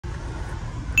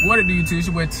What it do, YouTube? It's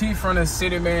your boy T from the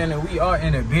city, man, and we are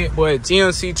in a big boy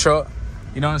GMC truck.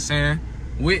 You know what I'm saying?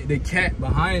 With the cat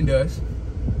behind us.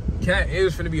 Cat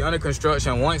is finna be under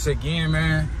construction once again,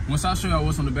 man. Once I show y'all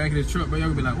what's on the back of this truck, bro,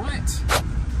 y'all gonna be like, what?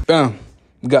 Bam.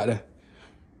 We got the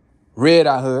red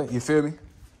out hood, you feel me?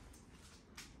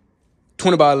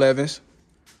 20 by 11s.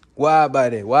 Wide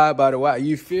body, wide.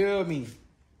 You feel me?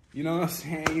 You know what I'm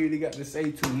saying? You really got to say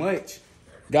too much.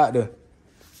 Got the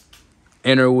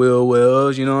inner wheel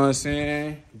wells, you know what I'm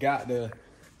saying? Got the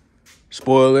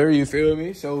spoiler, you feel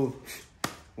me? So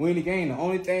we in the game. The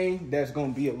only thing that's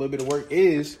gonna be a little bit of work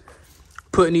is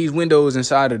putting these windows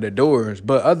inside of the doors.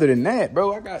 But other than that,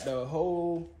 bro, I got the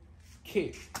whole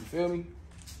kit, you feel me?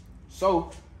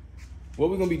 So what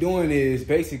we're gonna be doing is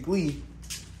basically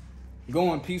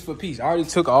going piece for piece. I already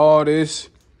took all this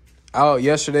out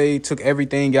yesterday, took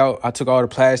everything out. I took all the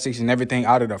plastics and everything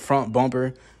out of the front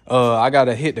bumper. I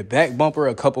gotta hit the back bumper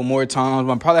a couple more times.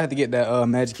 I'm probably have to get that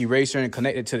magic eraser and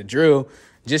connect it to the drill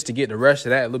just to get the rest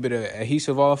of that, a little bit of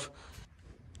adhesive off.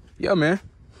 Yo, man,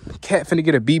 cat finna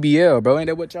get a BBL, bro. Ain't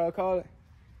that what y'all call it?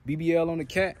 BBL on the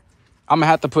cat. I'm gonna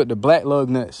have to put the black lug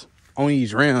nuts on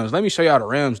these rims. Let me show y'all the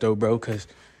rims though, bro, because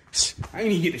I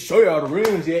ain't even get to show y'all the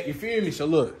rims yet, you feel me? So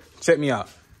look, check me out.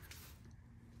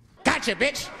 Gotcha,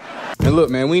 bitch. And look,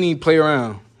 man, we need to play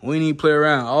around. We need to play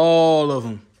around. All of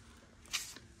them.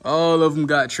 All of them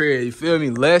got tread, you feel me?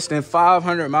 Less than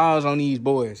 500 miles on these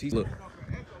boys. Look.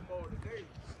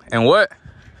 And what?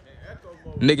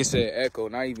 Nigga said echo,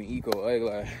 not even eco.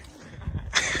 Like,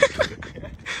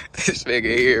 this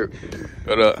nigga here.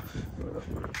 What up?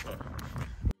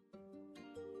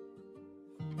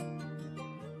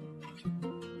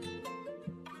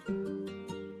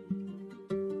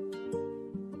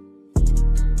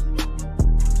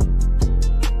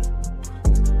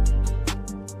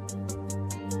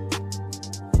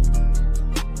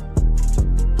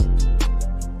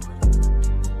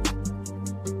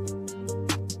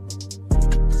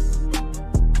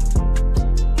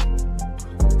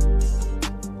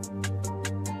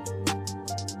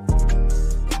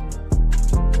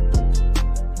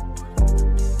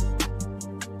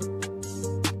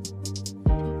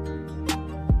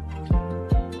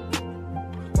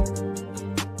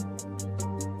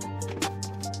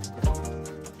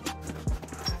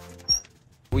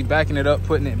 We backing it up,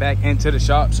 putting it back into the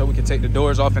shop so we can take the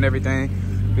doors off and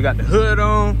everything. We got the hood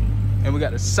on and we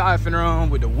got the siphoner on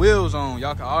with the wheels on.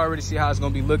 Y'all can already see how it's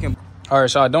gonna be looking. All right,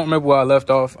 so I don't remember where I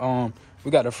left off.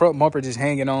 We got the front bumper just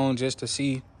hanging on just to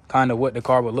see kind of what the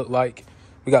car would look like.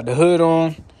 We got the hood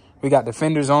on, we got the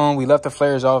fenders on. We left the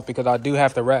flares off because I do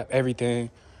have to wrap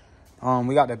everything.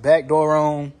 We got the back door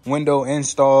on, window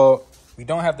installed. We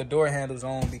don't have the door handles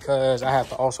on because I have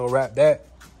to also wrap that.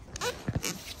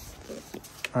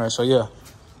 All right, so yeah,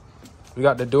 we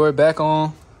got the door back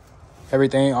on,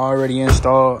 everything already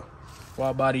installed,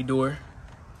 wide body door.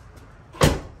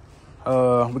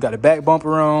 We got the back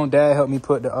bumper on. Dad helped me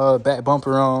put the back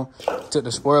bumper on, took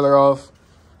the spoiler off.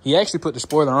 He actually put the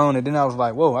spoiler on, and then I was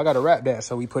like, whoa, I gotta wrap that,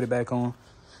 so we put it back on.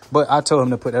 But I told him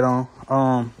to put that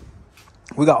on.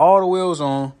 We got all the wheels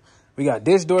on. We got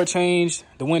this door changed,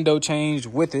 the window changed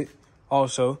with it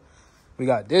also. We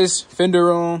got this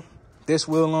fender on, this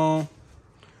wheel on.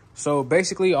 So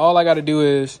basically, all I got to do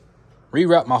is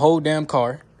rewrap my whole damn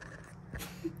car.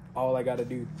 All I got to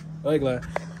do. We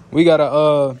got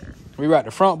to rewrap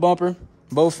the front bumper,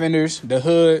 both fenders, the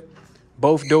hood,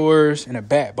 both doors, and the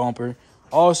back bumper.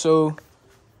 Also,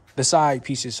 the side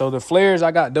pieces. So the flares,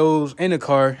 I got those in the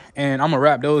car, and I'm going to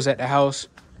wrap those at the house.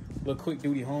 Little quick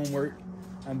duty homework.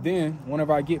 And then,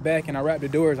 whenever I get back and I wrap the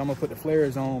doors, I'm going to put the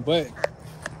flares on. But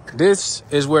this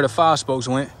is where the 5 spokes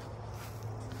went.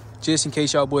 Just in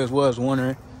case y'all boys was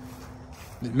wondering.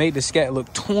 It made the scat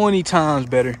look 20 times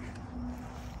better.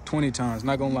 20 times,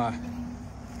 not gonna lie.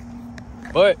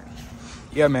 But,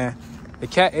 yeah, man. The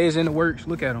cat is in the works.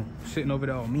 Look at him, sitting over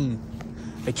there all mean.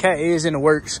 The cat is in the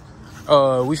works. We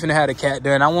finna have the cat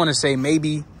done. I want to say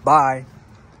maybe by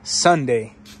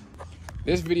Sunday.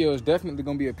 This video is definitely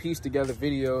gonna be a piece together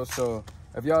video. So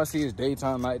if y'all see it's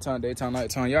daytime, nighttime,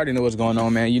 you already know what's going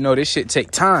on, man. You know this shit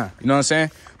take time. You know what I'm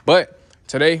saying? But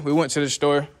today, we went to the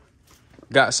store,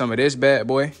 got some of this bad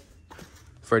boy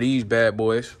for these bad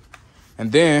boys.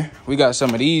 And then we got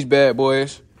some of these bad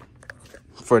boys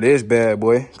for this bad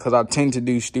boy, because I tend to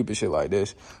do stupid shit like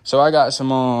this. So I got some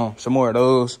more of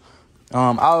those.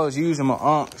 I was using my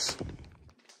aunts, you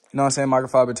know what I'm saying,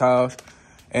 microfiber tiles.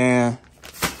 And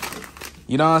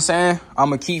you know what I'm saying? I'm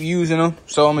going to keep using them.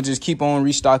 So I'm going to just keep on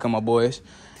restocking my boys.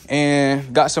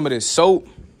 And got some of this soap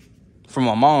from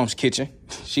my mom's kitchen.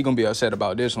 She gonna be upset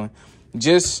about this one.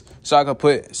 just so I could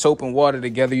put soap and water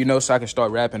together, you know, so I can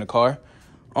start wrapping the car.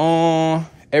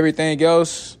 Everything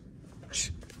else,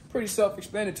 pretty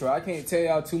self-explanatory. I can't tell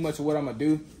y'all too much of what I'm gonna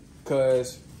do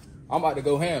because I'm about to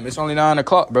go ham. It's only 9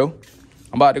 o'clock, bro.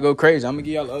 I'm about to go crazy. I'm gonna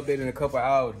give y'all an update in a couple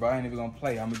hours, bro. I ain't even gonna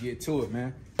play. I'm gonna get to it,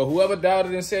 man. But whoever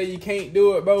doubted and said you can't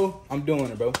do it, bro, I'm doing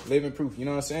it, bro. Living proof, you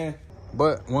know what I'm saying?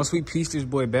 But once we piece this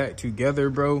boy back together,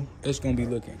 bro, it's gonna be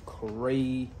looking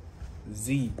crazy.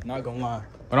 Not gonna lie.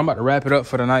 But I'm about to wrap it up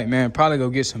for the night, man. Probably go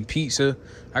get some pizza.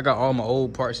 I got all my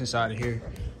old parts inside of here.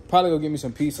 Probably go get me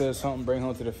some pizza or something, bring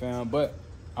home to the fam. But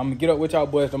I'm gonna get up with y'all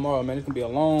boys tomorrow, man. It's gonna be a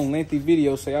long, lengthy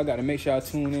video, so y'all gotta make sure y'all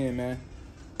tune in, man.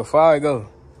 Before I go,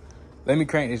 let me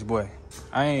crank this boy.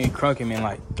 I ain't crunk him in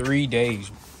like 3 days.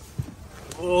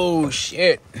 Oh,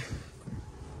 shit.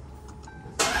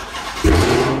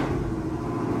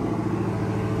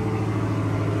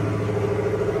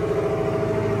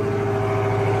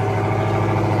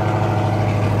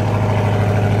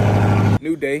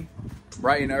 New day,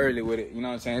 bright and early with it, you know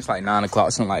what I'm saying? It's like 9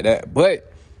 o'clock, something like that.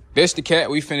 But this the cat.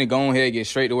 We finna go ahead and get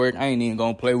straight to work. I ain't even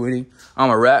gonna play with him. I'm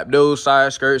gonna wrap those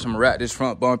side skirts. I'm gonna wrap this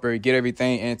front bumper, get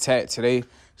everything intact today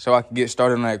so I can get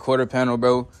started on that quarter panel,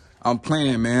 bro. I'm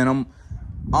playing, man.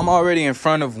 I'm already in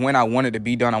front of when I wanted to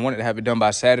be done. I wanted to have it done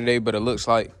by Saturday, but it looks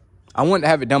like I wanted to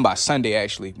have it done by Sunday,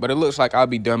 actually. But it looks like I'll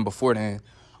be done before then.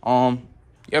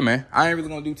 Yeah, man. I ain't really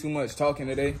gonna do too much talking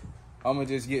today. I'm gonna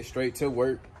just get straight to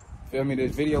work. Feel me?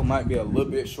 This video might be a little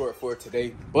bit short for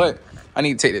today, but I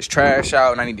need to take this trash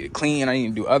out and I need to clean. I need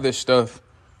to do other stuff.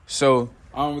 So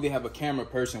I don't really have a camera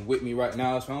person with me right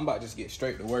now. So I'm about to just get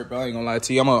straight to work, bro. I ain't gonna lie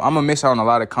to you. I'm gonna miss out on a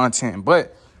lot of content,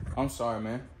 but I'm sorry,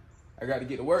 man. I got to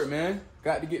get to work, man.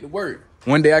 Got to get to work.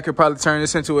 One day I could probably turn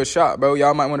this into a shop, bro.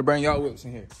 Y'all might want to bring y'all whips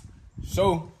in here.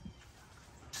 So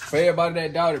for everybody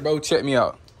that doubted, bro, check me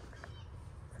out.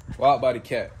 Widebody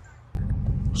cat.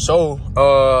 So,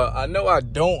 I know I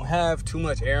don't have too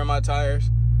much air in my tires,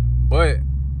 but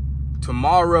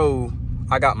tomorrow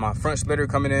I got my front splitter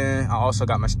coming in. I also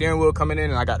got my steering wheel coming in,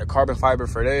 and I got the carbon fiber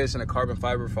for this and the carbon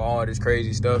fiber for all this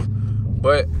crazy stuff.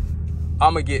 But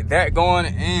I'm gonna get that going,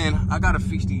 and I gotta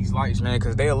fix these lights, man,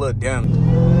 because they a little dim.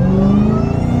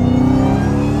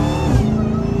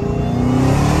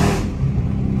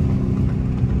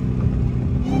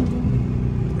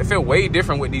 It feel way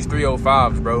different with these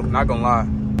 305s, bro. Not gonna lie.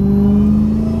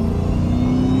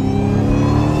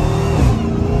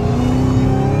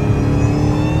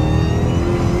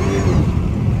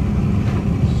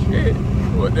 Shit,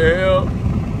 what the hell?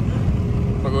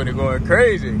 Look what they're going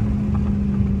crazy.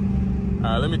 All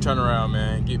right, let me turn around,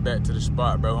 man. Get back to the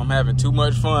spot, bro. I'm having too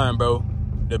much fun, bro.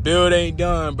 The build ain't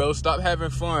done, bro. Stop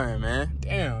having fun, man.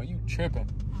 Damn, you tripping.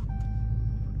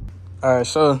 All right,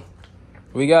 so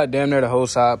we got damn near the whole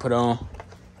side put on.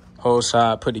 Whole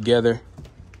side put together.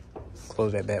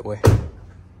 Close that bad way.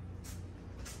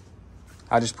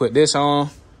 I just put this on.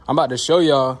 I'm about to show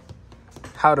y'all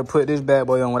how to put this bad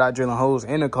boy on without drilling holes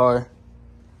in the car.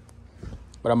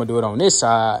 But I'm gonna do it on this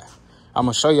side. I'm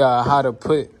gonna show y'all how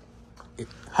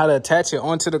to attach it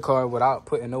onto the car without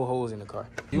putting no holes in the car.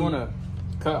 You wanna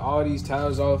cut all these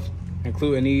tires off,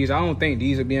 including these. I don't think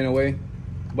these will be in the way,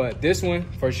 but this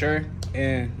one for sure,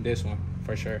 and this one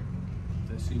for sure.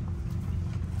 Let's see.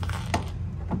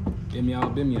 Bim me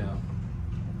out, bim me out.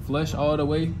 Flush all the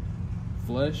way,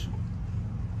 flush.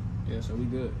 Yeah, so we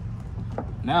good.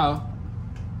 Now,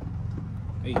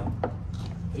 hey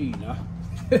now.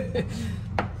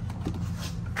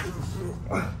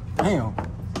 Damn.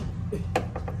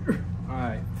 All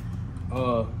right,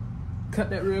 cut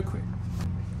that real quick.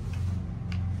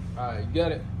 All right, you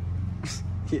got it.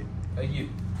 Yeah. Hey, you.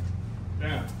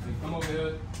 Damn. Hey, come over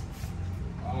here.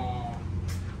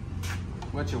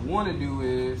 What you want to do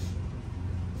is,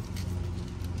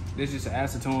 this is an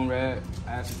acetone rag,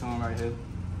 acetone right here.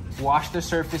 Wash the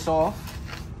surface off.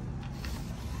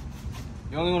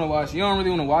 You only want to wash, you don't really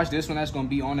want to wash this one that's going to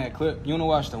be on that clip. You want to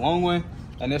wash the long one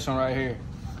and this one right here.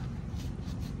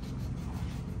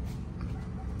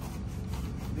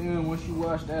 Then once you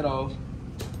wash that off,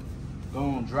 go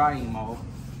and dry them off.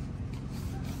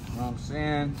 You know what I'm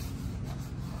saying?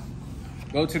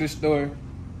 Go to the store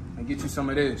and get you some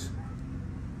of this.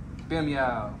 Bim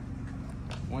y'all.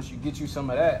 Once you get you some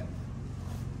of that,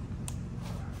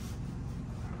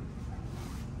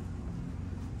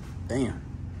 damn.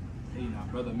 Hey now,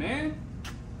 brother, man.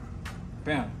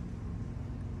 Bam.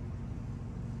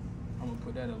 I'm gonna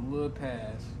put that a little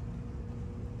past.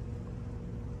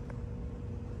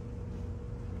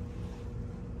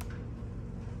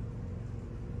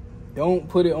 Don't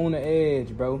put it on the edge,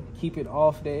 bro. Keep it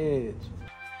off the edge.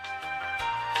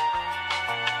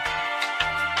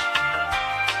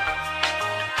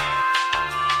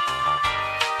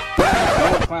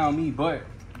 around me, but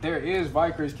there is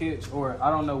Vickers kits, or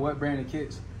I don't know what brand of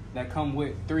kits, that come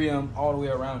with 3M all the way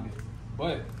around it.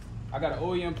 But I got an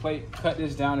OEM plate, cut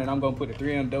this down, and I'm gonna put the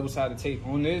 3M double-sided tape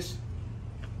on this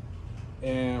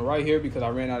and right here because I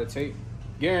ran out of tape.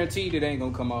 Guaranteed it ain't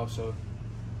gonna come off, so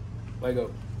let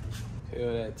go.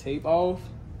 Peel that tape off,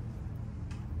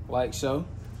 like so.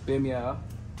 Bend me out.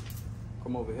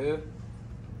 Come over here.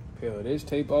 Peel this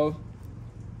tape off,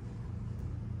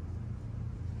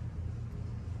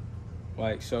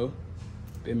 like so.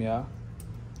 Bend me out.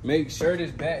 Make sure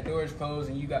this back door is closed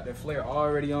and you got the flare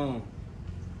already on.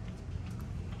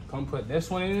 Come put this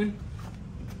one in,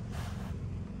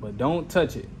 but don't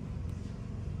touch it.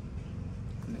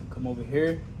 And then come over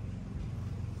here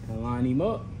and line him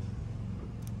up.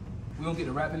 We're gonna get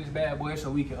the wrap in this bad boy so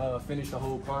we can finish the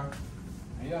whole car.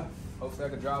 And yeah, hopefully I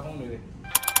can drive home today.